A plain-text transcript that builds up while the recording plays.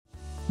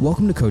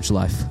Welcome to Coach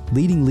Life,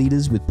 Leading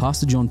Leaders with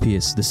Pastor John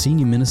Pierce, the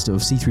Senior Minister of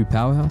C3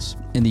 Powerhouse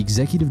and the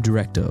Executive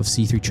Director of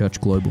C3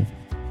 Church Global.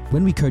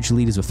 When we coach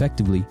leaders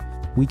effectively,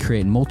 we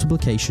create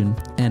multiplication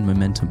and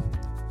momentum.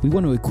 We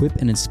want to equip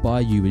and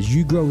inspire you as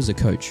you grow as a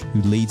coach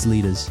who leads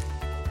leaders.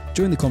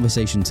 Join the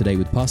conversation today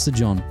with Pastor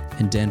John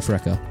and Dan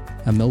Frecker,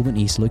 a Melbourne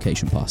East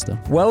location pastor.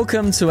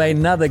 Welcome to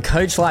another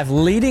Coach Life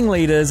Leading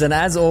Leaders, and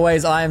as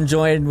always, I am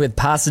joined with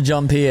Pastor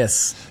John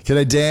Pierce.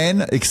 G'day,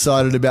 Dan.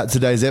 Excited about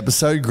today's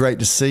episode. Great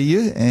to see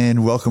you,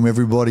 and welcome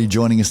everybody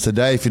joining us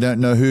today. If you don't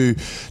know who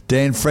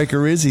Dan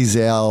Frecker is, he's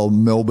our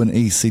Melbourne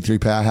East C3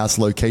 Powerhouse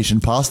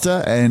location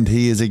pastor, and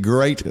he is a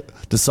great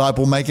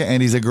disciple maker,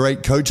 and he's a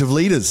great coach of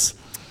leaders.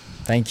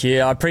 Thank you.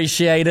 I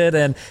appreciate it.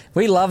 And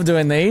we love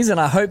doing these, and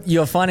I hope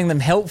you're finding them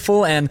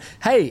helpful. And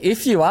hey,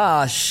 if you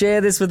are, share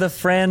this with a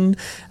friend.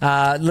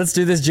 Let's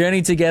do this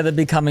journey together,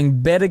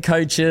 becoming better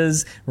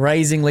coaches,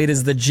 raising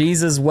leaders the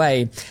Jesus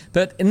way.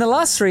 But in the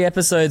last 3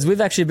 episodes,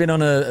 we've actually been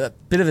on a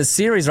bit of a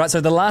series, right? So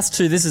the last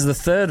 2, this is the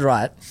 3rd,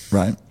 right?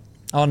 Right.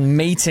 On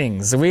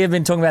meetings. We have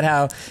been talking about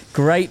how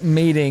great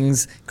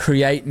meetings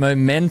create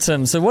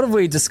momentum. So what have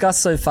we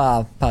discussed so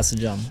far, Pastor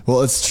John?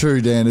 Well, it's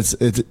true, Dan.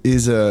 It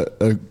is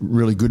a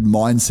really good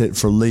mindset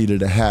for a leader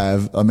to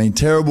have. I mean,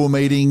 terrible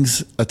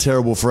meetings are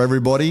terrible for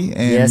everybody,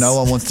 and no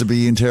one wants to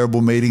be in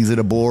terrible meetings that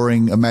are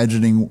boring,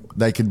 imagining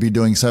they could be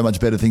doing so much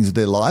better things with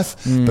their life.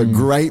 But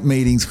great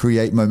meetings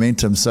create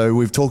momentum. So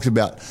we've talked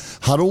about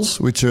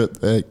huddles, which are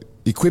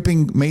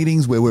equipping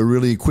meetings where we're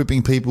really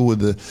equipping people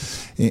with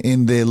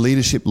in their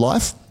leadership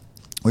life.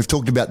 We've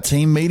talked about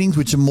team meetings,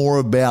 which are more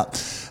about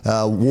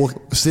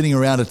sitting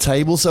around a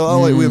table.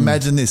 So we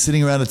imagine this,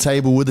 sitting around a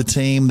table with a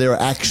team. There are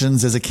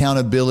actions, there's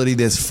accountability,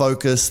 there's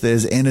focus,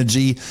 there's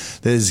energy,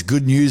 there's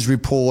good news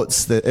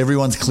reports, that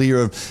everyone's clear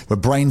of, we're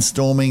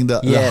brainstorming.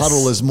 The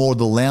huddle is more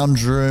the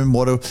lounge room.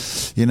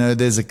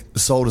 There's a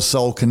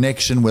soul-to-soul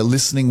connection. We're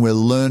listening, we're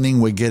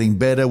learning, we're getting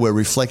better, we're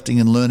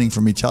reflecting and learning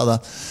from each other.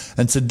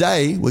 And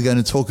today we're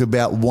going to talk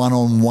about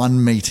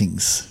one-on-one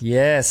meetings.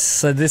 Yes,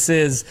 so this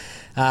is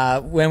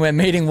when we're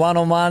meeting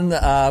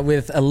one-on-one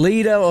with a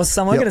leader or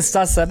someone. We're going to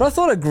start that. But I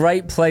thought a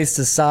great place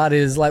to start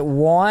is,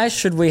 why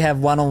should we have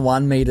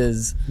one-on-one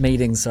meetings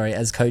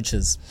as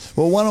coaches?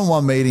 Well,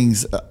 one-on-one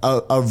meetings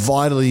are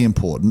vitally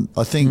important.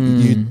 I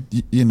think,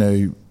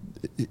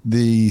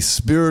 the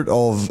spirit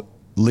of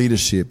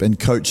leadership and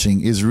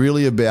coaching is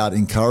really about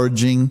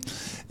encouraging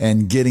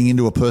and getting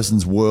into a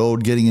person's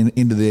world, getting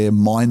into their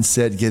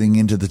mindset, getting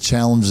into the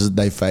challenges that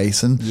they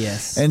face.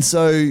 And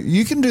so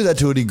you can do that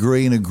to a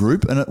degree in a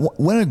group. And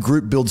when a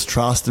group builds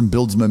trust and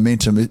builds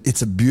momentum,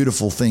 it's a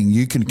beautiful thing.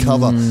 You can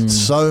cover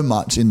so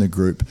much in the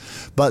group.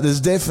 But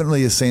there's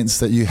definitely a sense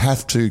that you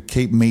have to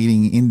keep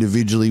meeting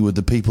individually with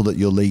the people that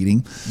you're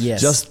leading. Yes.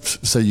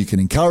 Just so you can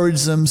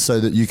encourage them, so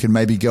that you can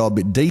maybe go a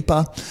bit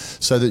deeper,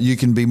 so that you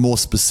can be more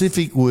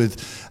specific with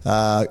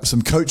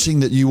some coaching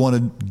that you want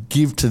to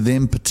give to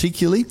them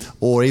particularly,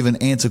 or even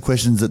answer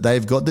questions that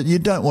they've got that you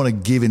don't want to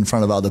give in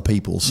front of other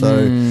people.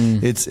 So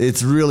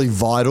it's really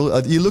vital.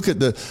 You look at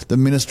the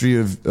ministry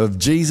of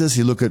Jesus.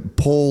 You look at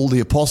Paul the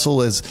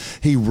apostle, as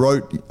he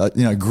wrote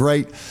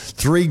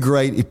 3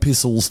 great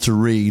epistles to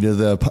read,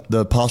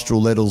 the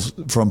pastoral letters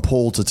from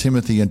Paul to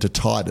Timothy and to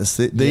Titus.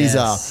 These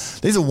are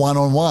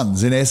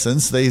one-on-ones in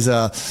essence. These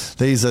are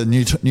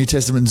New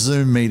Testament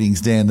Zoom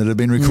meetings, Dan, that have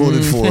been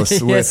recorded for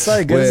us.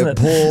 Where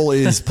Paul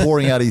is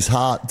pouring out his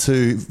heart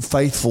to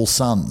faithful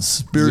sons,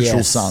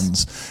 spiritual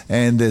sons,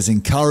 and there's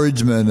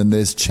encouragement and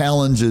there's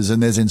challenges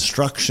and there's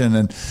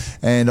instruction,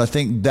 and I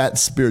think that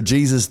spirit,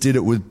 Jesus did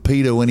it with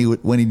Peter when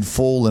he'd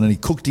fallen, and he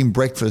cooked him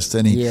breakfast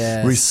and he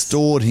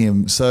restored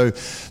him. So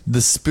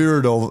the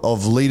spirit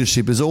of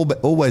leadership is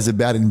always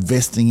about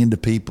investing into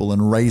people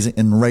and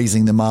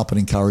raising them up and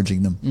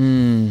encouraging them.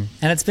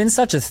 And it's been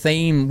such a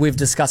theme we've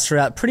discussed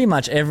throughout pretty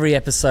much every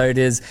episode,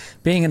 is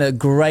being a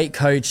great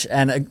coach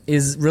and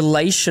is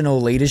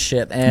relational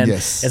leadership, and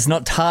it's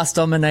not task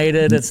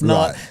dominated. It's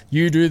not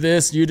you do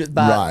this, you do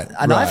that.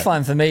 I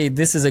find for me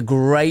this is a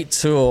great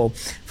tool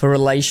for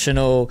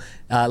relational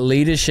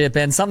leadership,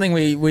 and something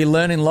we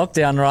learn in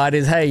lockdown, right,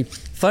 is hey,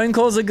 phone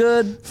calls are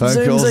good,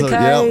 Zoom's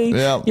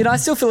okay. I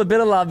still feel a bit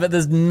of love, but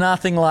there's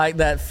nothing like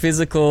that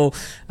physical,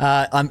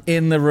 I'm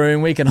in the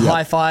room, we can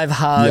high five,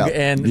 hug,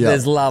 and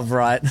there's love,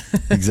 right?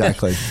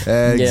 Exactly.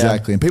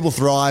 And people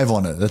thrive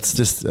on it.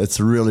 It's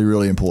really,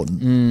 really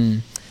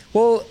important.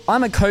 Well,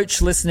 I'm a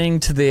coach listening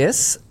to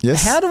this.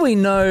 Yes. How do we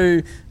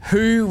know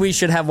who we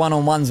should have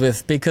one-on-ones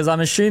with? Because I'm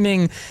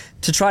assuming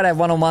to try to have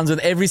one-on-ones with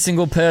every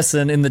single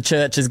person in the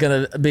church is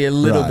going to be a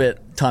little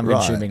bit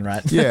time-consuming,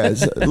 right? Yeah.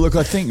 Look,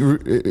 I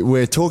think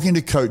we're talking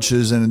to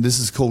coaches, and this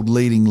is called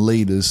leading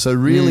leaders. So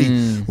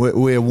really,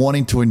 we're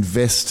wanting to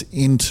invest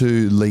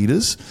into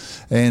leaders.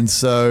 And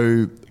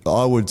so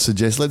I would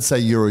suggest, let's say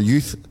you're a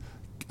youth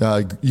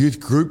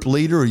group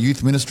leader, a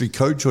youth ministry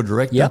coach or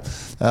director,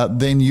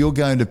 then you're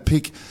going to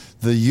pick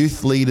the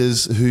youth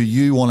leaders who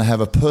you want to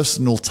have a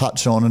personal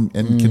touch on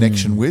and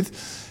connection with.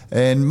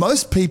 And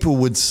most people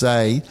would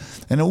say,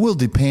 and it will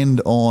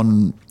depend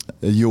on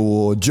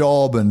your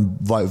job and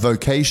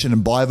vocation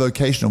and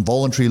bivocation and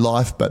voluntary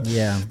life. But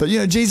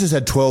Jesus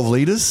had 12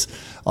 leaders.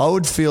 I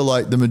would feel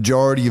like the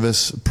majority of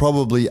us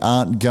probably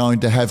aren't going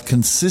to have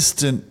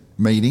consistent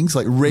meetings,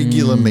 like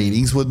regular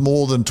meetings with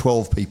more than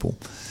 12 people.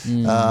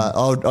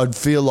 I'd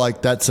feel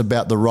like that's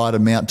about the right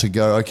amount to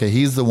go, okay,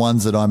 here's the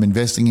ones that I'm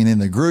investing in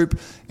the group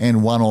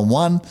and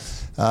one-on-one.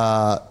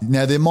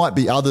 Now, there might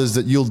be others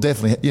that you'll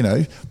definitely,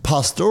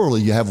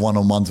 pastorally, you have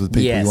one-on-ones with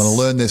people. Yes. You want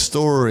to learn their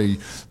story.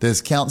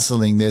 There's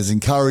counseling. There's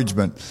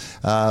encouragement.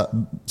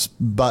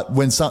 But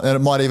and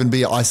it might even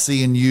be, I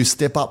see in you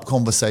step up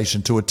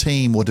conversation to a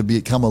team or to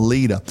become a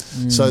leader.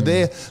 So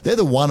they're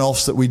the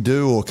one-offs that we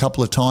do, or a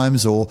couple of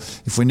times, or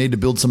if we need to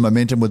build some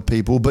momentum with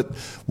people. But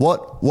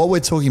what we're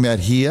talking about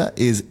here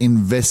is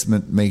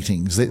investment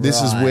meetings.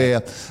 This is where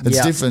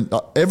it's different.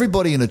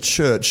 Everybody in a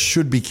church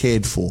should be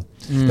cared for.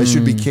 They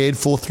should be cared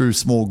for through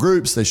small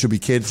groups. They should be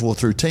cared for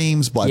through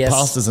teams by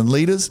pastors and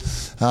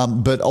leaders.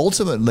 But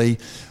ultimately,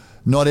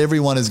 not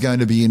everyone is going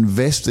to be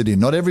invested in.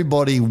 Not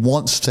everybody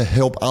wants to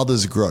help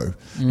others grow.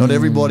 Not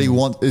everybody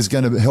is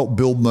going to help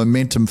build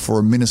momentum for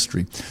a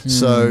ministry.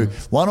 So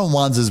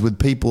one-on-ones is with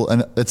people,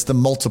 and it's the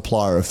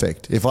multiplier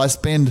effect. If I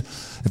spend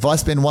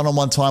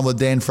one-on-one time with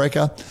Dan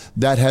Frecker,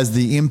 that has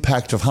the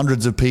impact of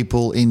hundreds of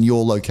people in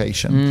your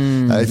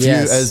location. If you,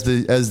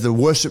 as the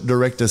worship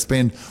director,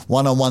 spend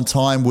one-on-one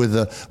time with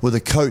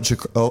a coach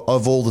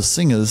of all the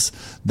singers,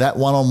 that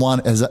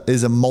one-on-one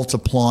is a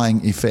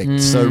multiplying effect.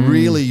 So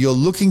really, you're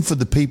looking for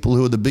the people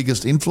who are the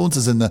biggest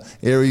influences in the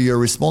area you're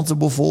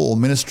responsible for or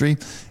ministry.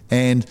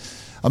 And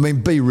I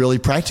mean, be really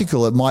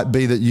practical. It might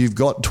be that you've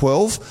got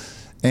 12.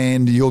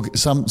 And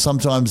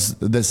sometimes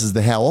this is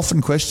the how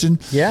often question.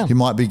 Yeah. You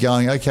might be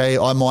going, okay,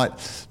 I might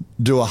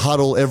do a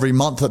huddle every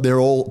month that they're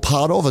all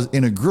part of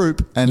in a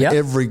group, and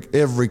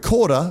every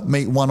quarter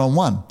meet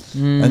one-on-one.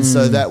 And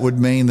so that would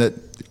mean that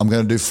I'm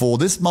going to do 4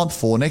 this month,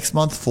 4 next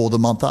month, 4 the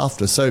month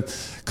after. So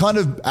kind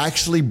of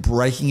actually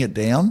breaking it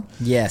down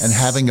and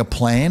having a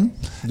plan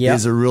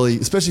is a really,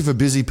 especially for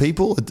busy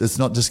people, it's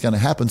not just going to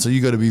happen. So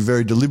you've got to be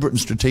very deliberate and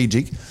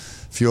strategic.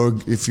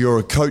 If you're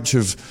a coach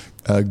of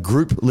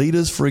group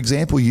leaders, for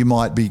example, you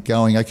might be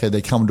going, okay,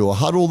 they come to a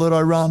huddle that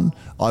I run.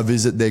 I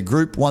visit their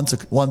group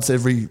once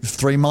every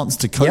 3 months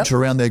to coach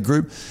around their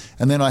group.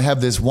 And then I have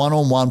this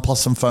one-on-one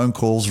plus some phone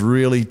calls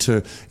really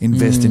to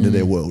invest into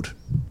their world.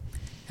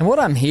 And what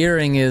I'm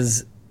hearing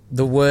is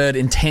the word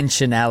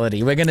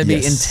intentionality. We're going to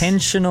be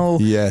intentional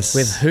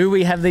with who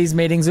we have these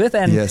meetings with,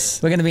 and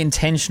we're going to be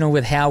intentional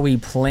with how we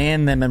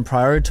plan them and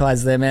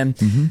prioritize them. And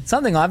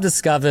something I've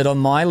discovered on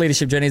my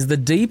leadership journey is the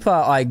deeper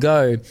I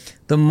go,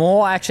 the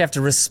more I actually have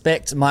to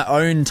respect my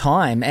own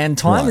time. And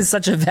time is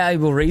such a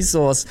valuable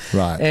resource.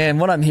 Right. And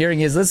what I'm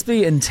hearing is, let's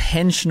be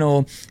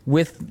intentional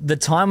with the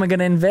time we're going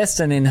to invest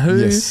in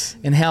who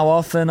and how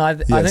often. I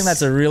think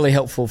that's a really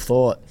helpful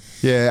thought.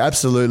 Yeah,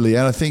 absolutely.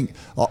 And I think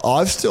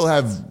I still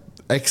have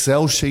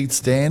Excel sheets,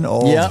 Dan,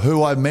 of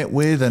who I met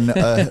with and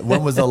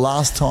when was the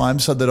last time,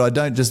 so that I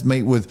don't just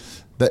meet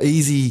with the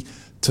easy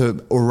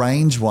to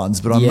arrange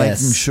ones, but I'm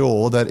making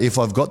sure that if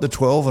I've got the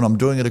 12 and I'm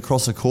doing it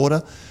across a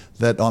quarter,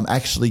 that I'm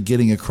actually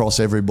getting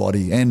across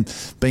everybody, and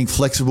being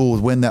flexible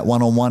with when that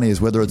one-on-one is,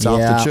 whether it's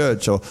after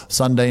church or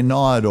Sunday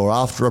night or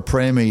after a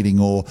prayer meeting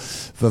or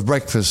for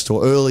breakfast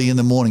or early in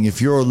the morning. If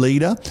you're a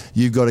leader,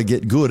 you've got to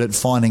get good at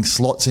finding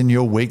slots in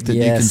your week that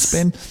you can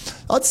spend.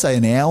 I'd say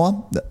an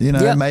hour,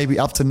 maybe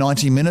up to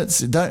 90 minutes.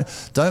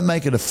 Don't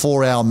make it a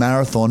 4-hour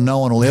marathon. No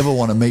one will ever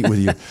want to meet with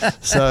you.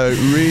 So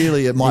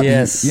really, it might be,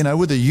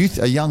 with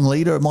a young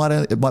leader, it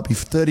might be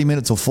 30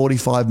 minutes or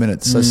 45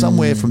 minutes. So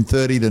somewhere from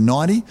 30 to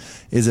 90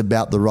 is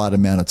about the right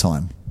amount of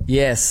time.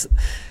 Yes.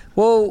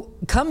 Well,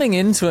 coming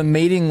into a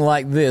meeting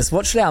like this,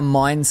 what should our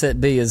mindset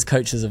be as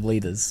coaches of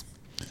leaders?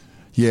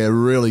 Yeah,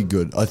 really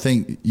good. I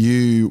think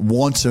you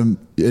want to,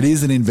 it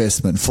is an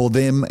investment for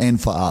them and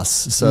for us.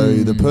 So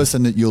the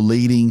person that you're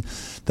leading,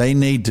 they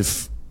need to,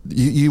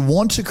 you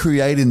want to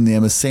create in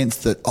them a sense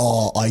that,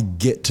 I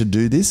get to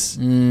do this,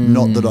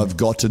 not that I've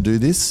got to do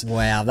this.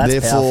 Wow,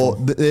 that's powerful.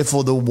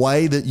 Therefore, the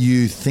way that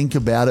you think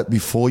about it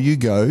before you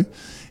go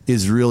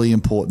is really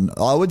important.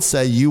 I would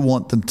say you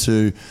want them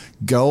to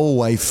go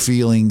away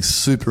feeling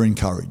super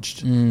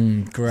encouraged.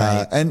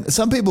 Great. And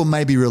some people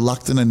may be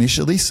reluctant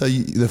initially. So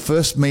the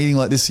first meeting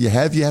like this you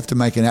have to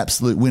make an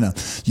absolute winner.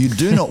 You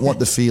do not want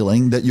the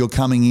feeling that you're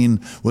coming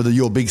in with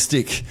your big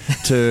stick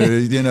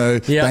to,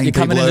 bang you're coming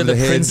people into over the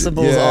head.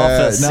 principal's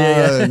office.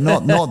 No,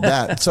 not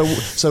that.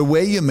 So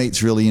where you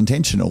meet's really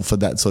intentional for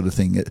that sort of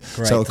thing.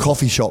 So a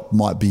coffee shop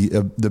might be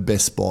the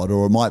best spot,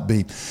 or it might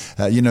be,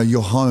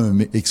 your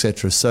home,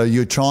 etc. So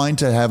you're trying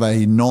to have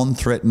a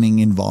non-threatening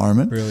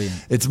environment. Brilliant.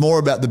 It's more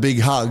about the big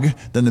hug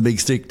than the big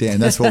stick, Dan.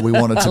 That's what we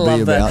want it to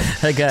be about.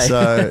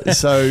 Okay.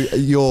 So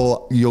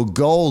your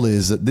goal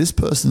is that this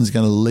person's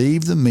going to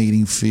leave the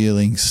meeting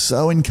feeling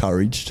so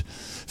encouraged,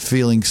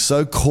 feeling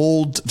so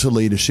called to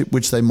leadership,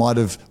 which they might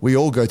have. We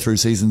all go through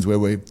seasons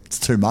where it's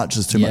too much,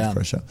 there's too much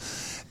pressure.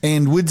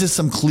 and with just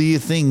some clear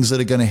things that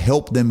are going to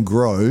help them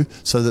grow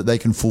so that they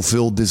can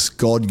fulfill this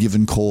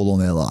God-given call on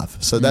their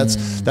life. So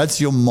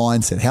that's your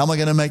mindset. How am I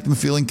going to make them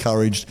feel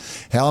encouraged?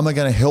 How am I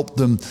going to help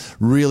them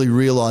really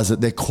realize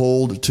that they're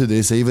called to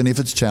this, even if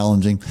it's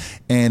challenging?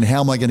 And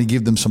how am I going to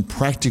give them some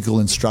practical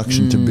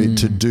instruction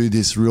to do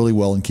this really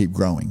well and keep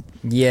growing?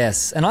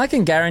 Yes, and I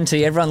can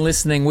guarantee everyone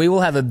listening, we will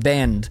have a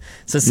bend.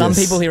 So some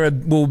people here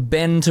will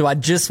bend to, I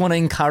just want to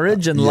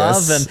encourage and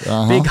love and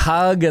big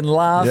hug and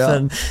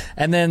laugh.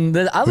 And then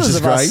the others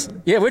of us,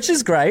 which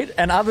is great.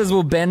 And others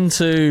will bend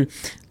to,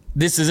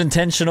 this is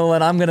intentional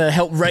and I'm going to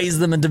help raise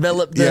them and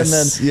develop them.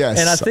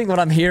 And I think what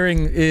I'm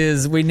hearing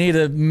is we need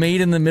to meet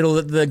in the middle.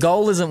 The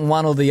goal isn't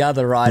one or the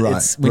other, right?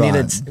 We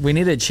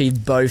need to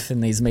achieve both in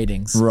these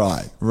meetings.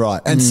 Right.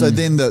 And so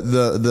then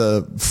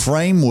the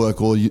framework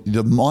or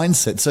the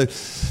mindset. So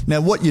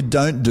now what you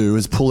don't do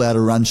is pull out a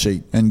run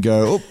sheet and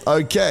go, oh,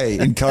 okay,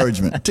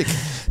 encouragement, tick.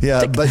 Yeah,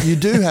 tick. But you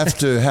do have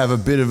to have a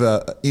bit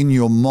of in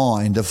your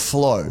mind, a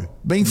flow.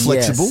 Being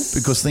flexible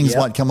because things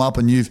might come up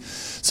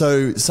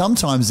so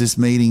sometimes this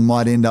meeting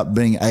might end up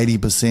being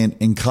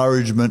 80%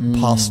 encouragement,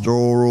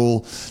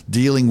 pastoral,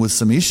 dealing with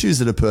some issues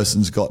that a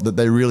person's got that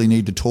they really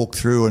need to talk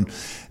through,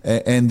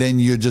 and then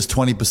you're just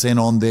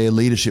 20% on their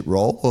leadership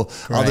role. Or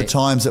other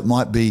times it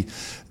might be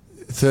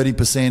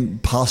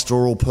 30%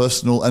 pastoral,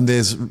 personal, and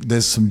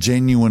there's some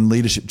genuine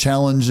leadership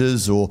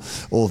challenges or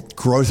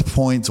growth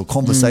points or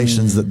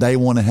conversations that they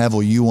want to have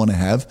or you want to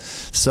have.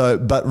 So,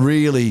 but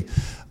really,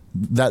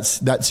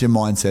 that's your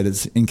mindset.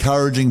 It's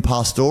encouraging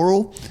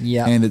pastoral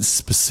and it's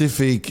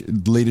specific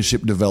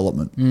leadership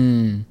development.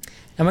 And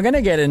we're going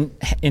to get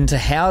into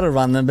how to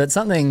run them, but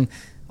something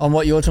on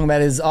what you're talking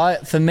about is,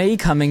 for me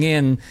coming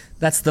in,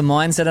 that's the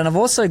mindset. And I've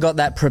also got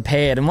that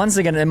prepared. And once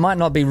again, it might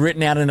not be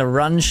written out in a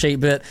run sheet,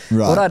 but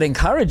what I'd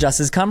encourage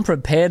us is come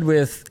prepared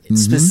with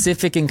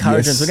specific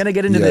encouragements. We're going to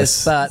get into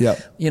this, but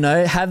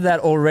have that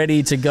all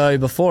ready to go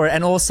before it,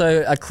 and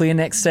also a clear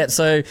next step.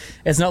 So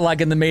it's not like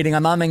in the meeting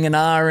I'm umming and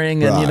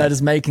ahhing and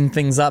just making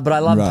things up. But I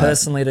love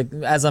personally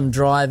to, as I'm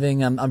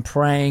driving, I'm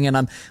praying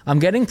and I'm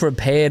getting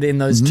prepared in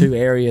those two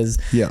areas.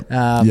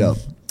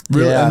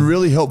 And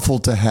really helpful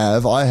to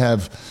have. I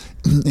have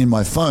in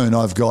my phone,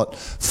 I've got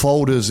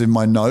folders in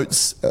my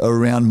notes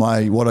around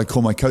what I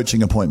call my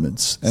coaching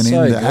appointments. And in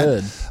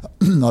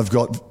that, I've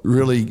got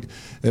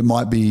it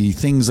might be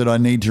things that I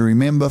need to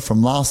remember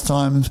from last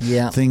time,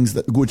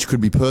 things which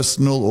could be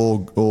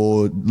personal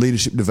or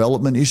leadership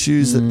development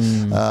issues,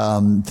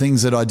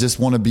 things that I just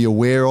want to be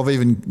aware of,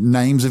 even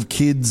names of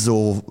kids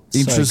or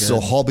interests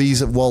or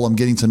hobbies while I'm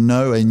getting to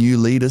know a new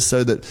leader,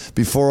 so that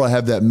before I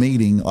have that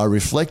meeting, I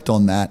reflect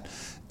on that.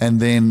 And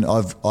then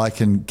I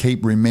can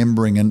keep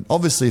remembering. And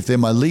obviously, if they're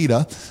my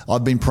leader,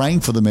 I've been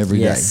praying for them every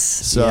day.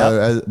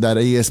 So that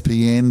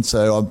ESPN,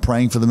 so I'm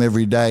praying for them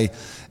every day.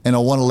 And I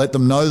want to let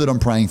them know that I'm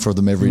praying for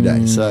them every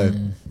day. So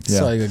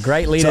good.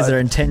 Great leaders are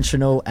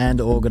intentional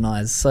and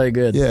organized. So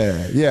good.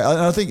 Yeah.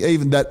 And I think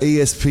even that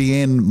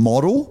ESPN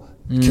model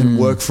can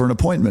work for an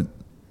appointment.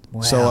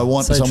 Wow, so I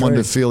want someone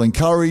to feel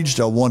encouraged.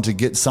 I want to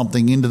get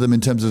something into them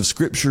in terms of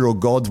scripture or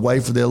God's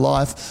way for their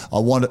life.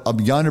 I'm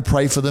going to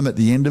pray for them at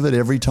the end of it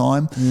every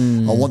time.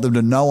 I want them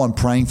to know I'm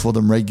praying for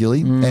them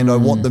regularly, and I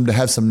want them to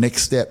have some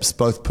next steps,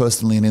 both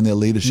personally and in their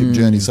leadership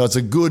journey. So it's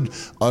a good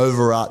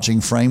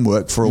overarching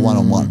framework for a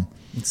one-on-one.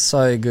 It's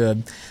so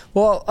good.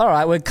 Well, all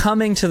right, we're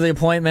coming to the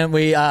appointment.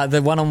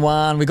 The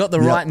one-on-one. We got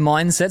the right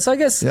mindset. So I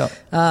guess,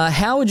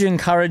 how would you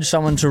encourage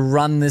someone to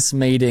run this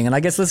meeting? And I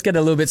guess let's get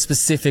a little bit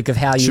specific of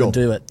how you would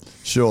do it.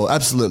 Sure,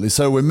 absolutely.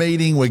 So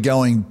we're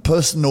going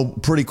personal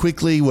pretty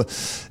quickly.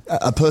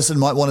 A person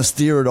might want to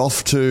steer it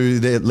off to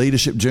their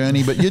leadership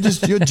journey, but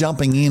you're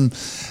jumping in.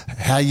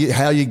 How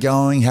you're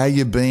going, how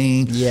you're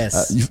being.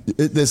 Yes.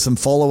 There's some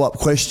follow-up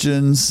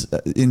questions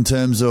in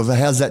terms of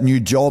how's that new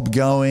job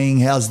going?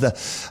 How's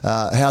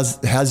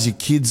your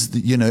kids?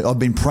 I've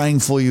been praying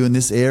for you in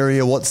this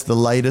area. What's the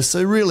latest?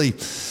 So really,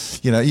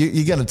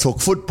 you're going to talk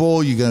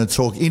football, you're going to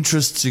talk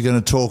interests, you're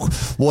going to talk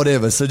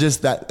whatever. So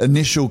just that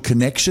initial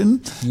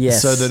connection,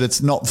 so that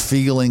it's not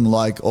feeling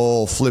like,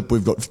 oh, flip,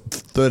 we've got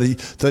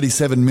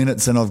 37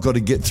 minutes and I've got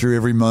to get through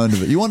every moment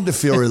of it. You want it to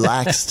feel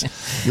relaxed.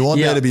 You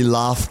want there to be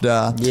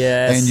laughter.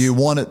 Yes. And you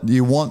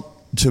want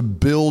to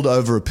build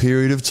over a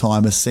period of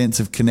time a sense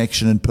of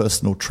connection and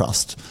personal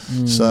trust.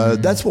 So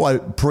that's why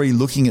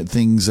looking at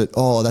things that,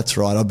 oh, that's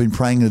right, I've been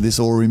praying to this,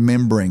 or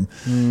remembering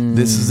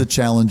this is the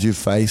challenge you've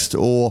faced,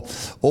 or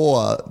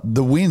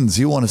the wins.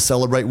 You want to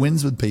celebrate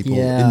wins with people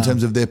in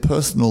terms of their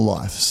personal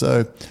life.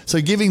 So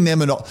giving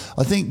them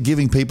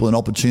giving people an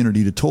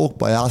opportunity to talk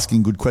by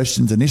asking good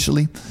questions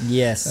initially.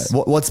 Yes.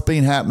 What's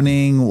been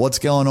happening? What's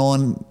going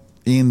on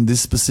in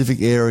this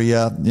specific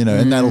area,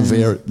 and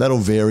that'll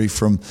vary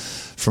from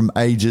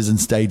ages and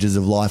stages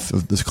of life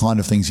of the kind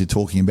of things you're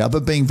talking about,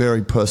 but being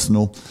very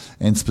personal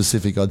and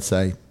specific, I'd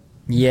say.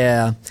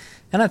 Yeah.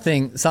 And I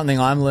think something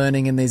I'm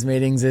learning in these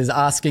meetings is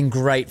asking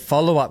great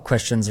follow-up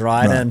questions,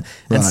 right? And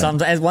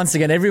sometimes, once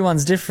again,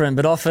 everyone's different,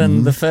 but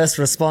often the first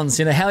response,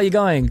 how are you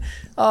going?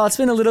 Oh, it's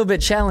been a little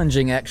bit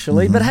challenging,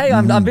 actually. But hey,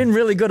 I've been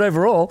really good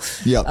overall.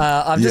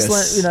 I've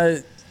just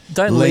learned,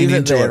 don't leave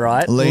it there,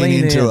 right?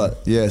 Lean into it.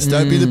 Yes.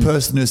 Don't be the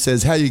person who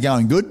says, how are you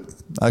going? Good?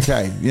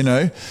 Okay.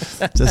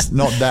 Just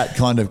not that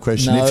kind of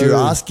question. No. If you're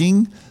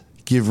asking,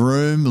 give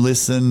room,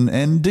 listen,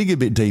 and dig a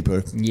bit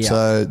deeper. Yeah.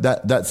 So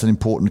that's an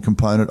important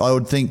component. I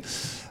would think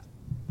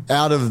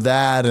out of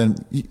that,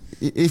 and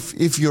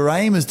if your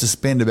aim is to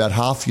spend about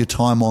half your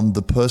time on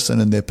the person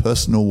and their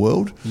personal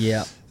world,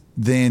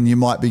 then you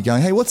might be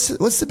going, hey, what's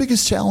the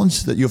biggest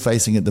challenge that you're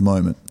facing at the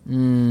moment?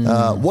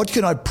 What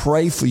can I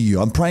pray for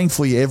you? I'm praying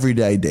for you every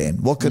day, Dan.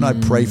 What can I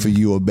pray for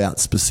you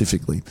about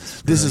specifically?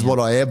 This is what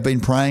I have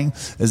been praying.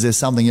 Is there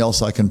something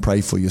else I can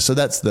pray for you? So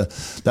that's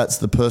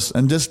the person,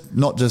 and just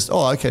not just,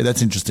 oh, okay,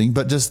 that's interesting,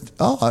 but just,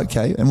 oh,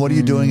 okay, and what are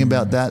you doing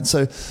about that?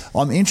 So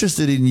I'm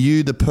interested in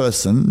you, the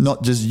person,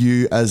 not just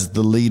you as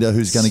the leader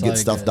who's going to get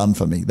stuff done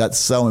for me. That's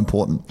so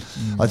important.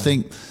 I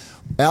think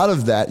out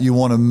of that, you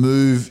want to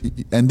move,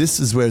 and this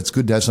is where it's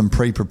good to have some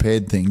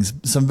pre-prepared things,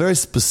 some very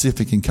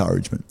specific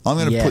encouragement. I'm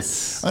going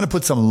to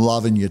put some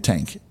love in your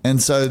tank.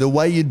 And so the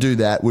way you do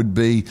that would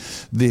be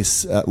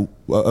this, a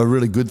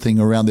really good thing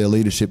around their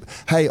leadership.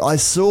 Hey, I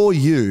saw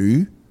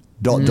you... ...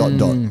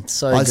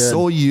 I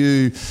saw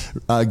you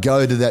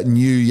go to that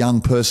new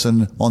young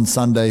person on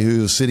Sunday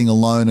who was sitting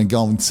alone and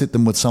go and sit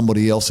them with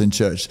somebody else in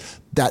church.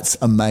 That's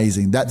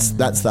amazing. That's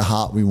the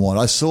heart we want.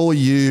 I saw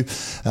you,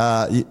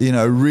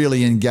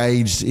 really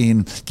engaged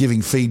in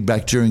giving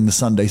feedback during the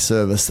Sunday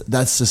service.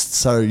 That's just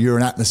so you're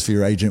an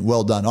atmosphere agent.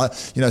 Well done.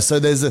 So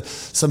there's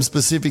some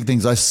specific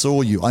things. I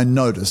saw you. I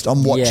noticed.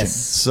 I'm watching.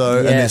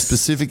 And there's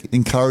specific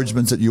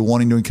encouragements that you're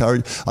wanting to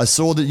encourage. I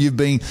saw that you've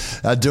been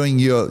doing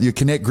your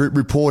Connect group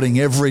reporting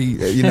every,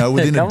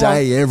 within a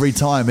day, every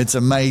time. It's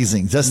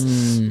amazing. Just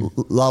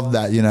love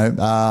that,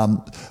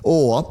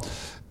 or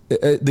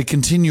the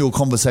continual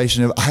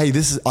conversation of, hey,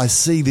 I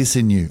see this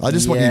in you. I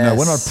just want you to know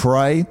when I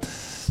pray,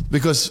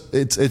 because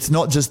it's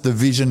not just the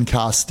vision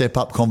cast step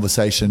up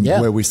conversation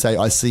where we say,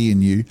 I see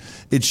in you.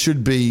 It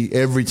should be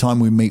every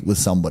time we meet with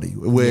somebody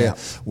where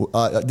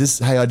I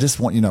just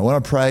want when I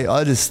pray,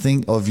 I just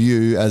think of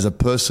you as a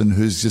person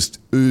who's just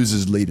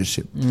oozes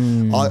leadership.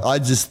 I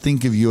just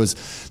think of you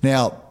as,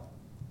 now,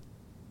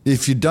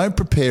 if you don't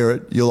prepare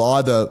it, you'll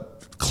either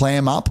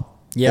clam up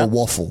or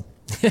waffle.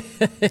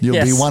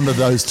 You'll be one of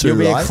those two,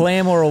 right? You'll be a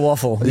clam or a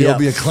waffle. You'll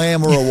be a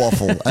clam or a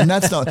waffle. And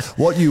that's not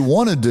what you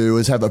want to do.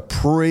 Is have a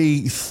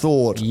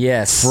pre-thought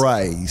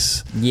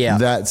phrase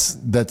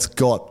that's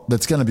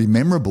going to be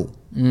memorable.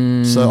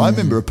 So I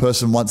remember a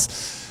person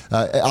once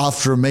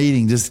after a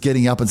meeting just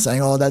getting up and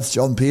saying, oh, that's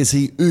John Pierce.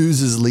 He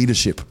oozes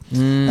leadership.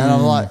 And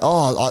I'm like,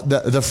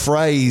 the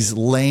phrase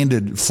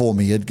landed for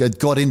me. It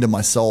got into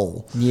my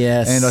soul.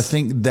 Yes. And I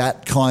think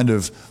that kind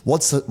of,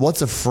 what's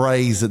a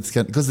phrase that's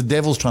going to, because the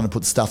devil's trying to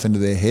put stuff into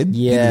their head,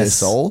 into their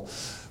soul.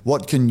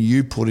 What can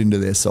you put into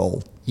their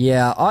soul?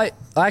 Yeah, I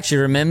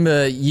actually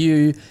remember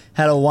you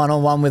had a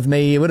one-on-one with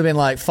me. It would have been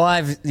like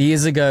 5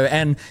 years ago.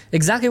 And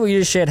exactly what you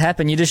just shared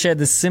happened. You just shared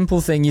this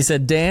simple thing. You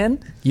said, Dan,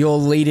 you're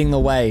leading the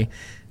way.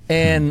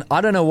 And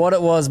I don't know what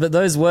it was, but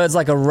those words,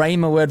 like a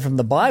rhema word from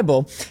the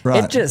Bible,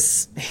 it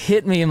just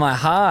hit me in my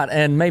heart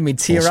and made me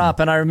tear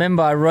up. And I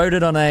remember I wrote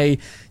it on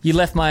you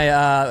left my,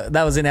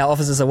 that was in our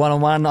office as a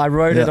one-on-one. I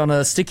wrote it on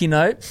a sticky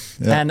note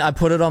and I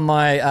put it on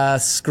my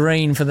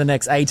screen for the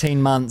next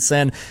 18 months.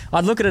 And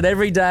I'd look at it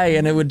every day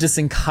and it would just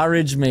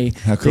encourage me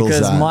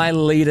because my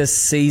leader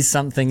sees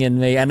something in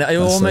me. And it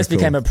almost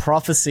became a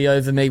prophecy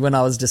over me when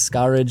I was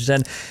discouraged.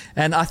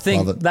 And I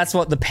think that's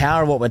what the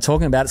power of what we're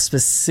talking about,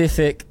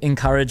 specific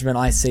encouragement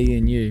I see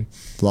in you.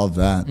 Love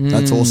that.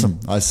 That's awesome.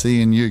 I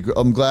see in you.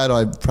 I'm glad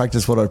I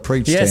practiced what I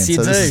preached. Yes, Dan.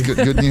 you do. This is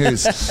good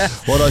news.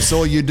 What I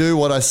saw you do,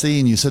 what I see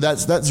in you. So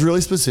that's really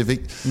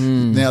specific.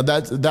 Now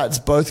that's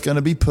both going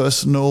to be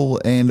personal,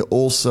 and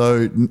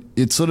also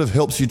it sort of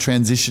helps you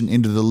transition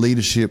into the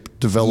leadership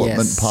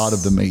development part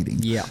of the meeting.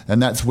 Yeah.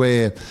 And that's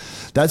where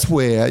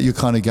you're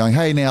kind of going,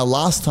 hey, now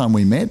last time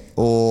we met,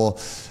 or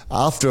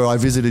after I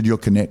visited your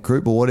Connect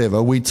group or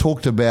whatever, we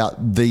talked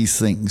about these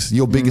things.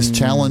 Your biggest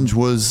challenge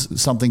was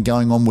something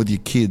going on with your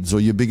kids,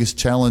 or your biggest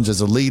challenge as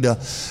a leader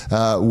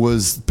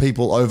was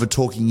people over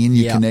talking in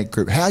your Connect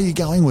group. How are you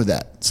going with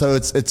that? So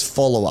it's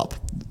follow up.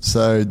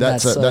 So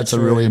that's a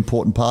really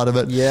important part of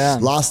it. Yeah.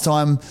 Last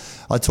time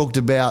I talked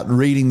about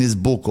reading this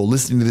book or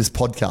listening to this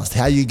podcast.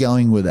 How are you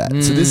going with that?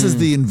 So this is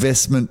the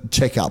investment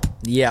checkup.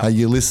 Yeah. Are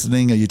you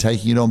listening? Are you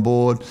taking it on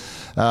board?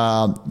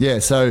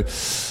 So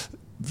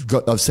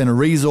I've sent a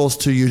resource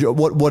to you,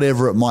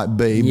 whatever it might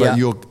be, but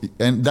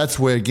and that's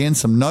where, again,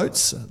 some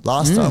notes.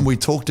 Last time we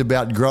talked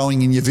about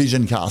growing in your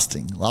vision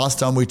casting. Last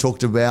time we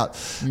talked about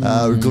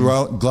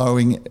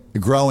growing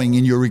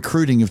in your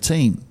recruiting of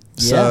team.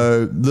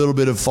 So a little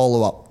bit of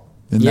follow up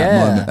in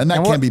that moment, and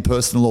that can be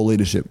personal or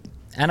leadership.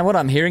 And what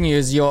I'm hearing you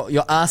is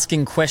you're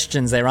asking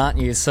questions there, aren't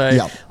you?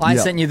 So I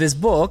sent you this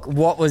book.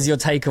 What was your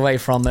takeaway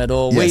from it?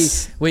 Or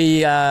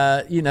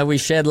we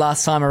shared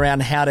last time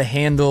around how to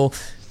handle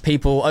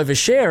people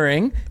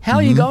oversharing. How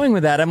are you going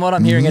with that? And what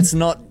I'm hearing, it's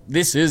not,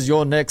 this is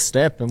your next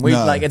step. And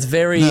it's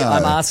very,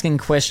 I'm asking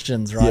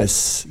questions,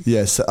 right?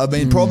 Yes. I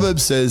mean,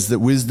 Proverbs says that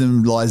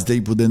wisdom lies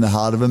deep within the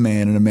heart of a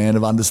man, and a man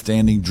of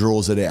understanding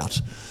draws it out.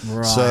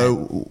 Right.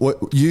 So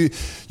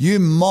you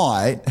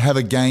might have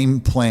a game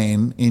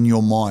plan in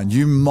your mind.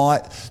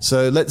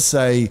 So let's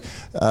say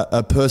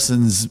a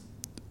person's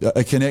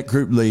a Connect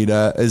group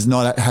leader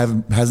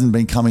hasn't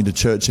been coming to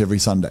church every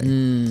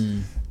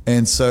Sunday.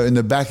 And so in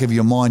the back of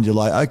your mind, you're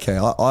like, okay,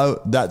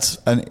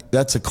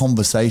 that's a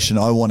conversation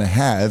I want to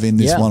have in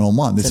this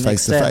one-on-one, this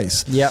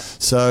face-to-face. Yep.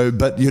 So,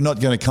 but you're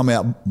not going to come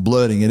out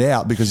blurting it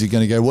out, because you're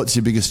going to go, what's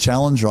your biggest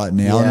challenge right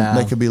now? Yeah. And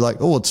they could be like,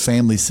 oh, it's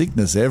family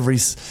sickness. Every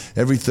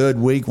third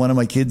week, one of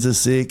my kids are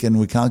sick and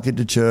we can't get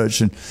to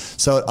church. And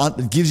so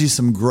it gives you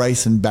some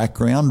grace and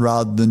background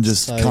rather than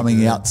just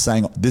coming out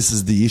saying, this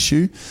is the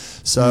issue.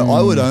 So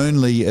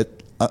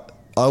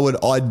I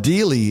would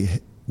ideally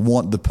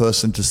want the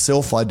person to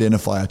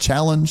self-identify a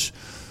challenge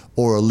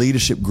or a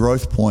leadership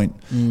growth point,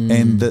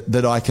 and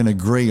that I can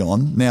agree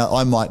on.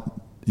 Now,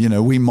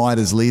 we might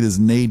as leaders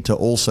need to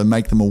also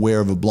make them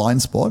aware of a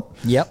blind spot.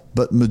 Yep.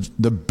 But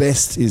the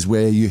best is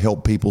where you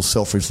help people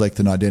self-reflect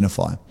and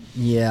identify.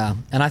 Yeah.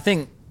 And I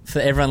think for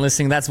everyone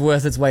listening, that's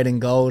worth its weight in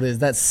gold.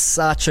 That's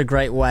such a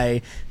great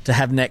way to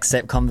have next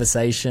step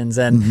conversations.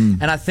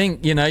 And I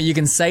think, you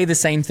can say the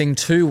same thing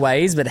two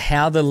ways, but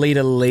how the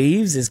leader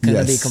leaves is going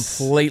to be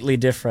completely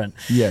different.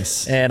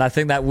 Yes. And I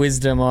think that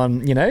wisdom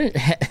on,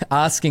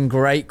 asking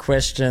great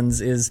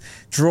questions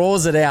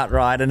draws it out,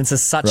 right? And it's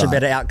such a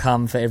better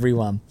outcome for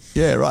everyone.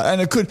 Yeah, right.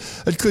 And it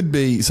could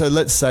be, so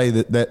let's say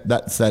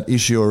that's that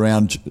issue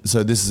around,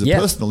 so this is a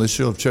personal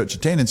issue of church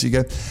attendance. You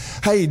go,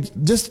 hey,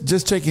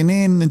 just checking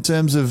in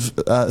terms of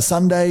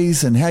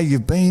Sundays and how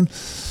you've been.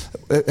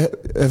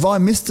 Have I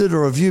missed it,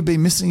 or have you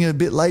been missing it a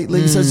bit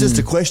lately? So it's just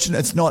a question.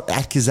 It's not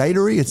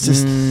accusatory. It's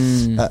just,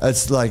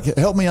 it's like,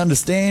 help me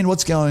understand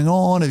what's going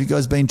on. Have you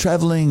guys been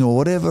traveling or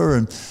whatever?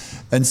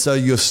 And so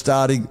you're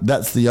starting,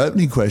 that's the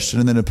opening question.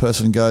 And then a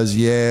person goes,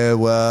 yeah,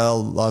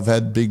 well, I've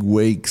had big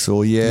weeks,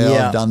 or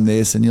I've done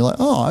this. And you're like,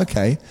 oh,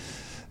 okay.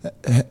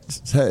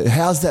 So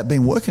how's that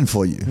been working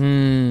for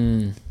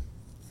you?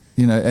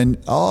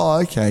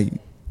 Okay.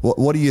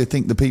 What do you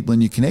think the people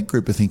in your Connect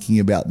group are thinking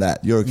about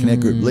that? You're a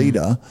Connect group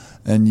leader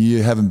and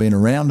you haven't been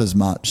around as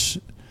much.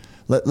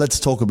 Let's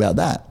talk about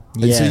that.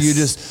 And so you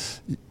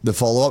just, the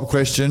follow-up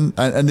question,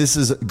 and this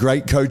is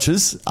great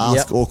coaches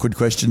ask awkward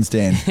questions,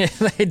 Dan. Yeah,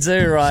 they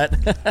do, right?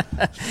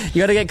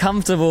 You got to get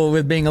comfortable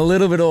with being a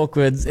little bit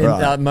awkward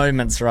in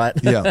moments, right?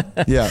 Yeah.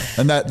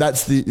 And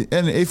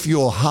and if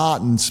your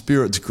heart and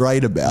spirit's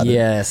great about it.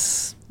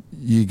 Yes.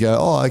 You go,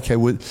 oh, okay.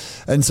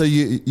 And so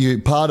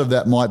you part of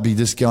that might be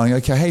just going,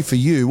 okay, hey, for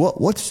you,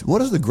 what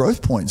are the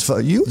growth points for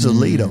you as a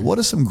leader? What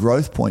are some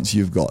growth points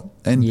you've got?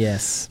 And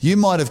you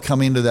might have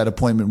come into that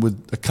appointment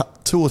with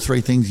 2 or 3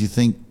 things you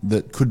think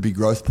that could be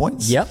growth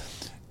points. Yep.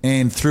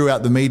 And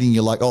throughout the meeting,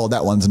 you're like, oh,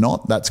 that one's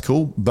not. That's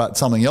cool. But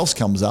something else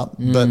comes up.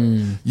 But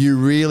you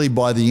really,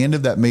 by the end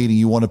of that meeting,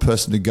 you want a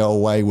person to go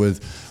away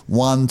with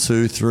 1,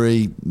 2,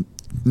 3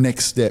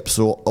 next steps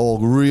or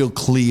real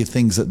clear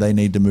things that they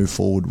need to move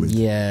forward with.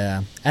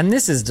 Yeah. And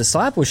this is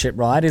discipleship,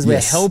 right?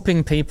 We're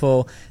helping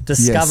people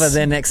discover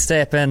their next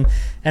step. And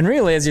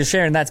really, as you're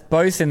sharing, that's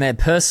both in their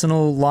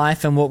personal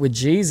life and walk with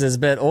Jesus,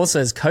 but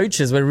also as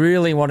coaches, we're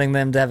really wanting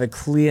them to have a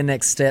clear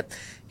next step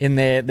in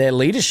their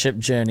leadership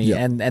journey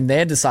and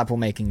their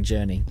disciple-making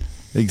journey.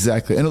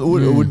 Exactly. And it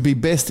would be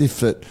best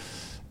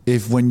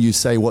if when you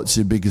say, what's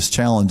your biggest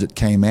challenge, it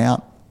came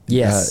out.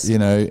 Yes.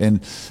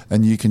 And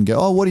you can go,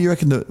 oh, what do you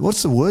reckon?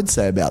 What's the word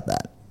say about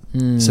that?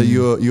 So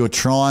you're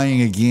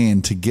trying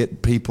again to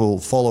get people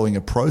following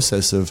a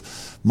process of,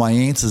 my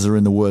answers are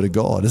in the Word of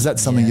God. Is that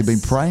something you've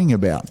been praying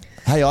about?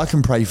 Hey, I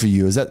can pray for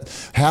you.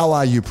 How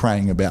are you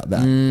praying about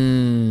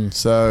that?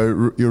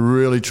 So you're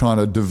really trying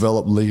to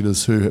develop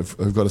leaders who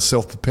have got a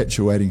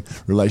self-perpetuating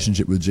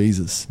relationship with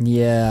Jesus.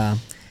 Yeah.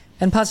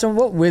 And Pastor,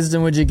 what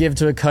wisdom would you give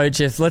to a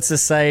coach if, let's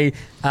just say,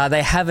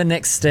 they have a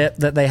next step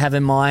that they have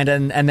in mind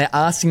and they're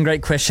asking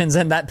great questions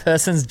and that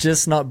person's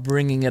just not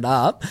bringing it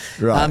up?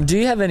 Right. Do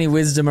you have any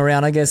wisdom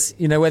around, I guess,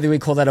 whether we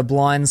call that a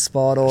blind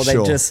spot or they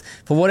just,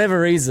 for whatever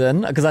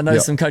reason, because I know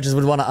some coaches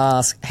would want to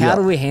ask, how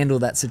do we handle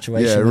that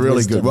situation? Yeah, really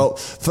wisdom? Good. Well,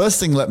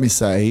 first thing let me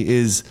say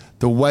is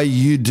the way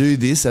you do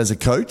this as a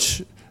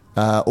coach,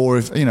 or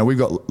if, we've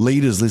got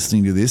leaders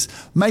listening to this,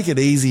 make it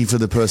easy for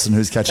the person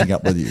who's catching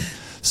up with you.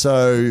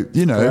 So,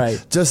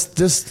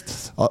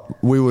 just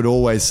we would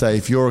always say,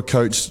 if you're a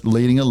coach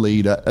leading a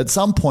leader, at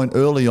some point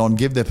early on,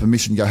 give their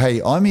permission, go,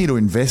 hey, I'm here to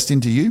invest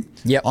into you.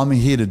 Yep. I'm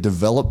here to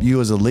develop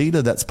you as a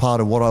leader. That's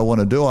part of what I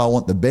want to do. I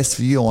want the best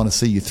for you. I want to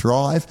see you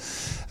thrive.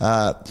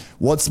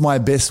 What's my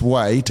best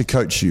way to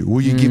coach you?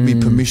 Will you give me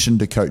permission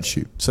to coach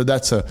you? So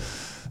that's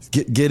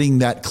getting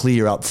that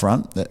clear up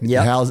front.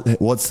 Yep.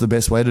 What's the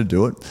best way to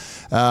do it?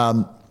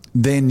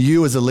 then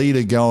you as a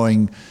leader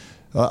going,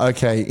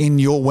 okay,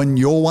 when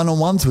you're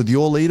one-on-ones with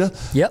your leader,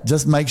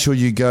 just make sure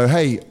you go,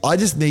 hey, I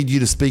just need you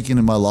to speak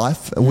into my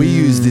life. We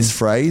use this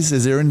phrase.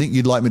 Is there anything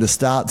you'd like me to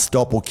start,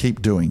 stop, or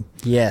keep doing?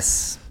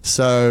 Yes.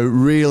 So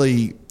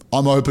really,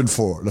 I'm open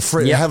for it.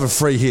 Have a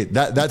free hit.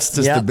 That's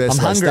just the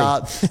best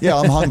way.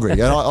 I'm hungry.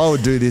 And I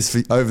would do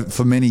this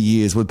for many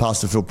years with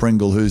Pastor Phil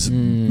Pringle, who's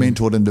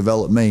mentored and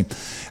developed me.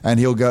 And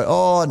he'll go,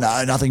 oh,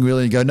 no, nothing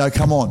really. And you go, no,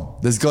 come on.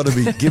 There's got to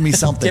be, give me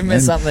something. Give me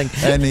something.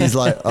 And he's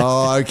like,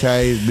 oh,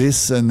 okay,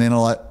 this. And then I'm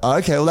like,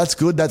 okay, well, that's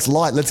good. That's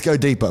light. Let's go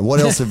deeper. What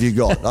else have you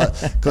got?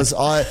 Because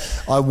I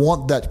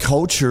want that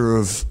culture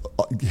of,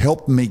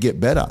 help me get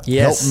better.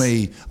 Yes. Help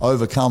me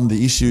overcome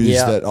the issues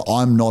that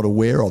I'm not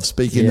aware of.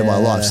 Speak into my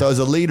life. So as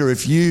a leader,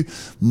 if you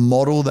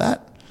model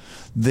that,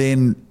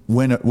 then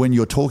when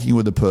you're talking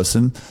with a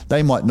person,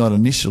 they might not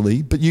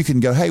initially, but you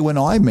can go, hey, when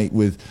I meet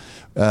with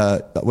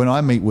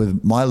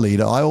my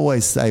leader, I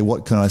always say,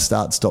 what can I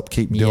start, stop,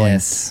 keep doing?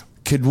 Yes.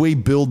 Could we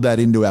build that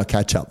into our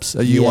catch-ups?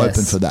 Are you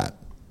open for that?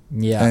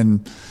 Yeah.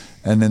 And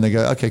then they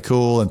go, okay,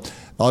 cool. And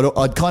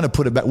I'd kind of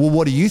put it back. Well,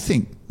 what do you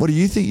think? What do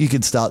you think you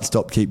could start,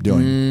 stop, keep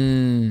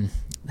doing?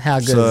 How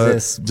good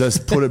is this?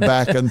 Just put it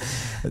back, and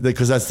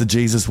because that's the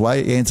Jesus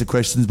way. Answer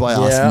questions by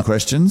asking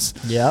questions.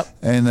 Yep.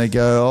 And they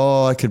go,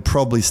 oh, I could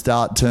probably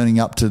start turning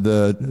up to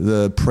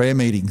the prayer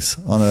meetings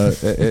on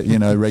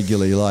a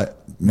regularly. Like,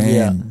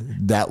 man,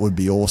 that would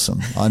be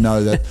awesome. I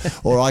know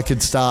that. Or I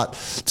could start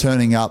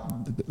turning up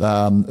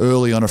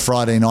early on a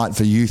Friday night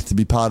for youth to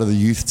be part of the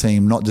youth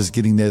team, not just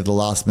getting there at the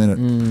last minute.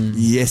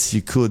 Yes,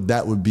 you could.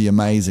 That would be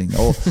amazing.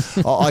 Or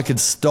I could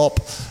stop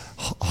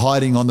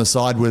hiding on the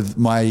side with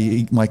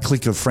my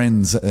clique of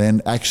friends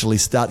and actually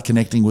start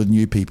connecting with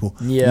new people.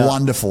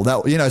 Wonderful.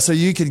 That, so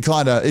you can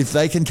kind of, if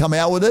they can come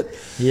out with it,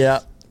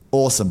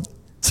 awesome.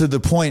 To the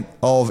point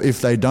of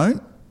if they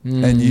don't,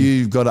 and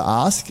you've got to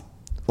ask,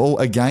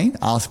 or again,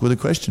 ask with a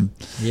question.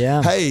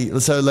 Hey,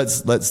 so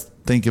let's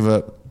think of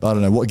a, I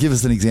don't know, what? Give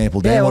us an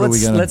example, Dan. What are we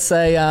going to? Let's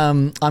say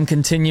I'm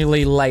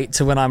continually late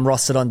to when I'm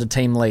rostered onto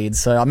team lead.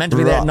 So I'm meant to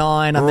be there at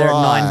 9. I'm there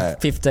at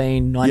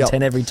 9:15,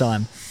 9:10 every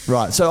time.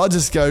 Right. So I'll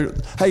just go,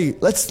 hey,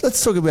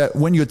 let's talk about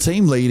when you're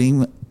team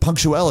leading,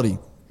 punctuality.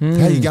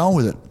 How you going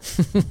with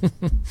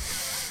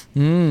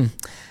it?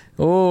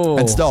 Oh.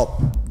 And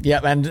stop.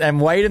 Yep,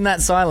 and wait in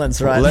that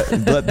silence, right? Let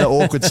the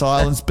awkward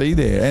silence be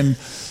there.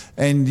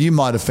 And you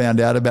might have found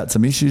out about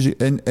some issues,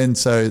 and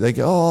so they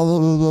go, oh, blah,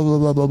 blah,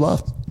 blah, blah, blah.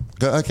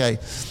 Go, okay.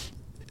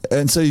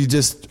 And so you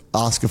just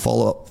ask a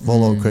follow-up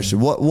question.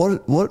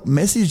 What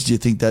message do you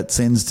think that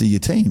sends to your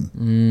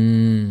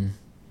team?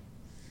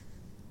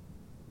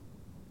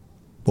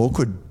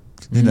 Awkward.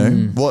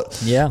 What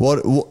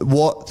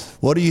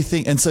do you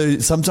think? And so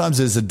sometimes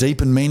there's a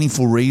deep and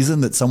meaningful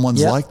reason that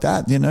someone's like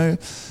that,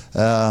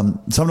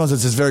 sometimes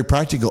it's just very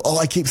practical. Oh,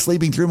 I keep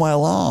sleeping through my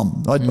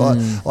alarm. I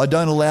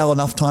don't allow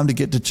enough time to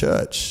get to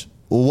church.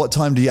 Or what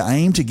time do you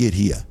aim to get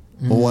here?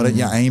 Or why don't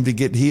you aim to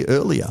get here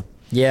earlier?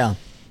 Yeah.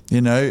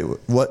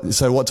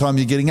 What time are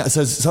you getting up?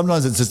 So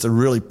sometimes it's just a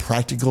really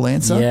practical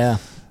answer. Yeah.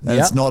 And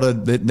it's not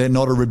they're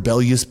not a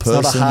rebellious person.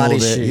 It's not a hard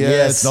issue.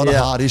 It's not a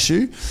hard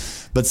issue.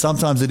 But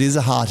sometimes it is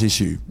a heart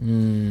issue,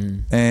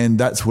 and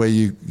that's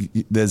where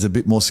there's a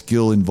bit more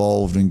skill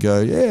involved, and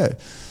go,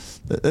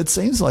 it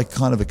seems like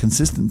kind of a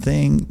consistent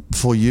thing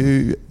for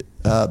you.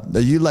 Are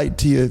you late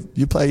to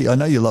you play? I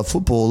know you love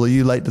football. Are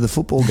you late to the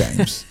football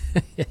games?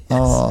 Yes.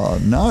 Oh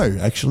no,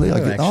 actually.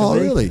 Oh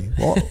really?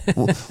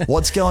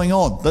 What's going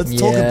on? Let's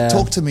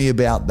talk to me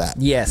about that.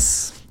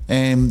 Yes.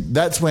 And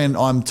that's when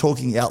I'm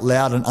talking out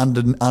loud, and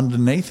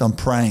underneath I'm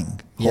praying.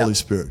 Holy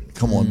Spirit,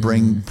 come on,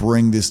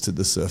 bring this to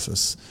the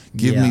surface.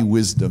 Give me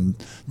wisdom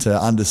to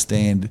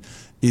understand,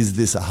 is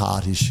this a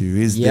heart issue?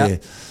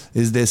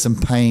 Is there some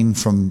pain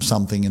from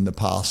something in the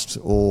past?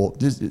 Or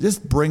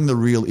just bring the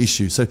real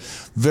issue. So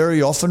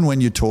very often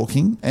when you're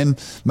talking,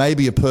 and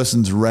maybe a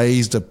person's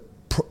raised a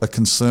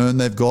concern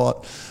they've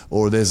got,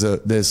 or there's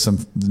some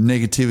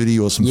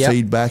negativity or some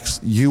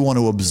feedbacks, you want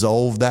to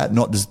absolve that,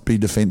 not just be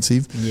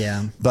defensive.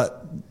 Yeah. But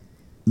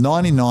a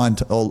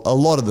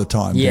lot of the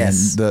time,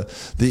 yes,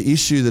 the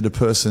issue that a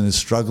person is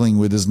struggling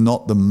with is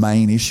not the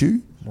main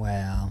issue.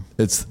 Wow.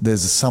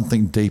 There's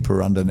something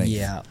deeper underneath.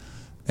 Yeah.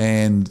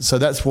 And so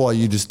that's why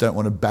you just don't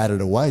want to bat it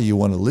away. You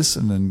want to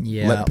listen and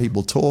let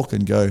people talk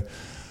and go,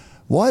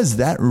 why is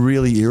that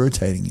really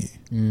irritating you?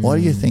 Why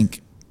do you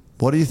think?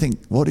 What do you think?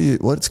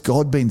 What's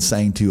God been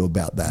saying to you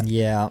about that?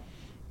 Yeah.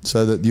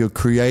 So that you're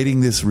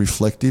creating this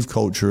reflective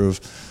culture of,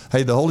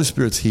 hey, the Holy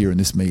Spirit's here in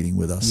this meeting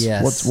with us.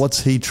 Yes.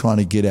 What's He trying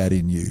to get at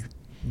in you?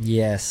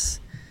 Yes.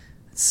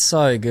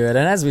 So good.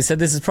 And as we said,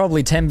 this is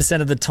probably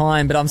 10% of the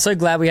time, but I'm so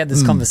glad we had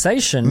this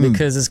conversation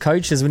because as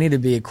coaches, we need to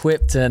be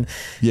equipped. And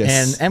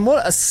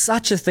what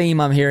such a theme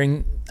I'm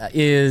hearing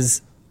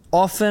is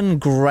often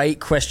great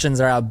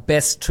questions are our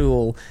best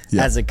tool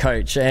as a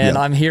coach. And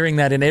I'm hearing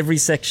that in every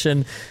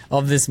section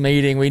of this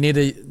meeting. We need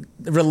to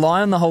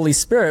rely on the Holy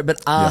Spirit,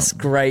 but ask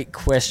great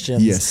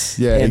questions. Yes,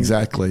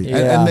 exactly.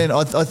 And then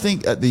I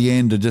think at the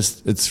end,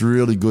 it's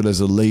really good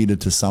as a leader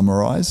to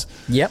summarize.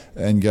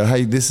 And go,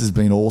 hey, this has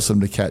been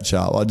awesome to catch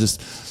up.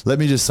 Let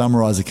me just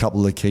summarize a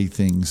couple of key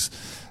things.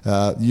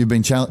 You've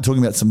been talking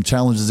about some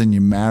challenges in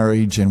your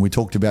marriage, and we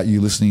talked about you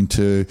listening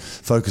to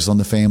Focus on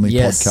the Family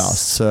podcast.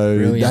 So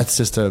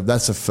brilliant.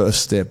 That's a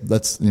first step. I'm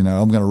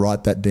going to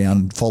write that down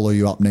and follow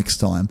you up next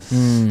time.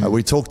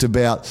 We talked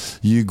about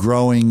you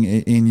growing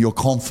in your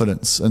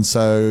confidence, and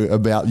so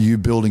about you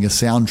building a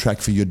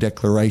soundtrack for your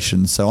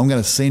declaration. So I'm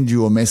going to send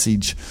you a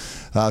message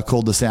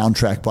called The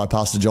Soundtrack by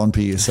Pastor John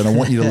Pierce, and I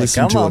want you to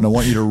listen to it, and I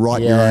want you to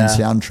write your own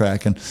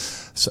soundtrack. And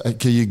so,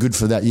 okay, you're good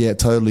for that? Yeah,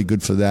 totally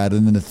good for that.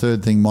 And then the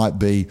third thing might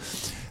be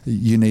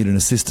you need an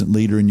assistant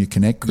leader in your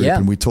Connect group.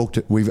 And we thought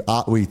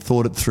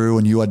it through,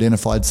 and you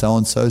identified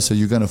so-and-so, so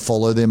you're going to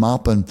follow them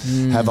up and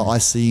have an I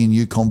see in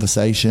you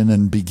conversation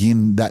and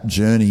begin that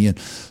journey. And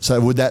so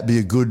would that be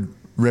a good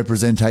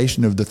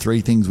representation of the three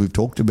things we've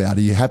talked about?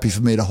 Are you happy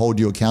for me to hold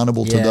you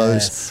accountable to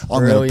those?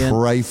 I'm going to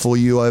pray for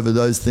you over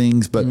those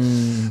things, but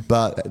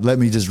let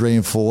me just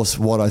reinforce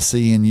what I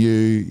see in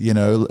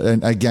you,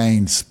 and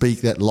again,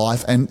 speak that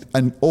life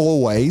and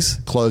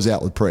always close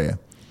out with prayer.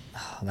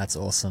 Oh, that's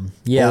awesome.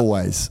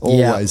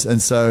 Always.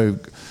 And so,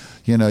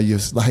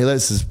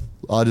 hey,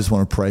 I just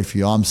want to pray for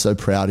you. I'm so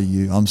proud of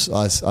you.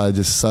 I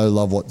just so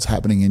love what's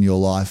happening in your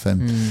life.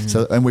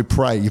 And we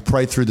pray. You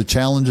pray through the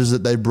challenges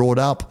that they brought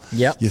up.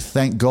 You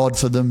thank God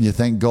for them. You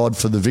thank God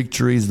for the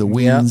victories, the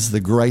wins,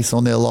 the grace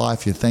on their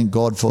life. You thank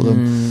God for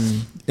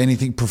them.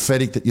 Anything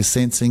prophetic that you're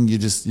sensing, you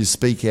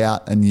speak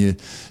out, and you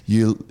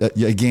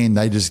again,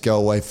 they just go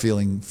away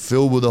feeling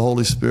filled with the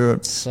Holy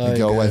Spirit. They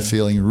go away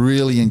feeling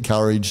really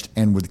encouraged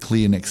and with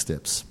clear next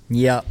steps.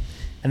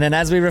 And then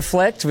as we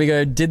reflect, we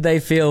go, did they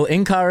feel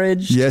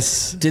encouraged?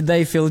 Yes. Did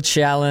they feel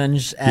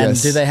challenged?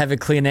 And do they have a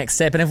clear next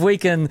step? And if we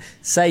can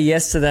say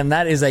yes to them,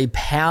 that is a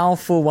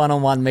powerful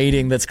one-on-one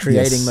meeting that's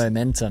creating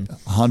momentum.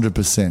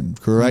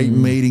 100%. Great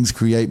meetings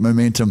create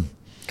momentum.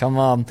 Come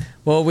on.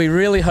 Well, we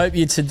really hope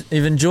you've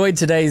enjoyed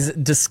today's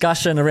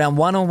discussion around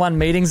one-on-one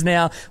meetings.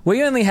 Now,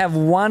 we only have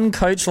one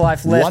Coach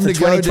Life left for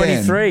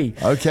 2023.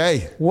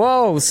 Okay.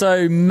 Whoa.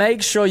 So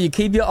make sure you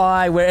keep your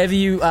eye wherever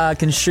you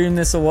consume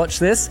this or watch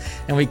this,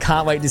 and we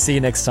can't wait to see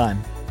you next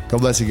time.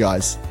 God bless you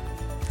guys.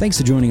 Thanks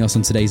for joining us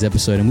on today's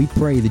episode, and we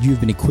pray that you've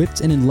been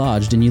equipped and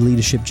enlarged in your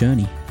leadership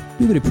journey.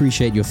 We would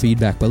appreciate your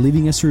feedback by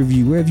leaving us a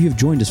review wherever you have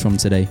joined us from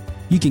today.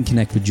 You can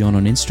connect with John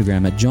on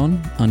Instagram at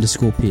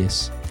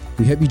John_Pierce.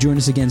 We hope you join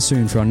us again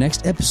soon for our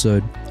next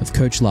episode of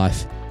Coach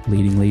Life,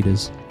 Leading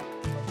Leaders.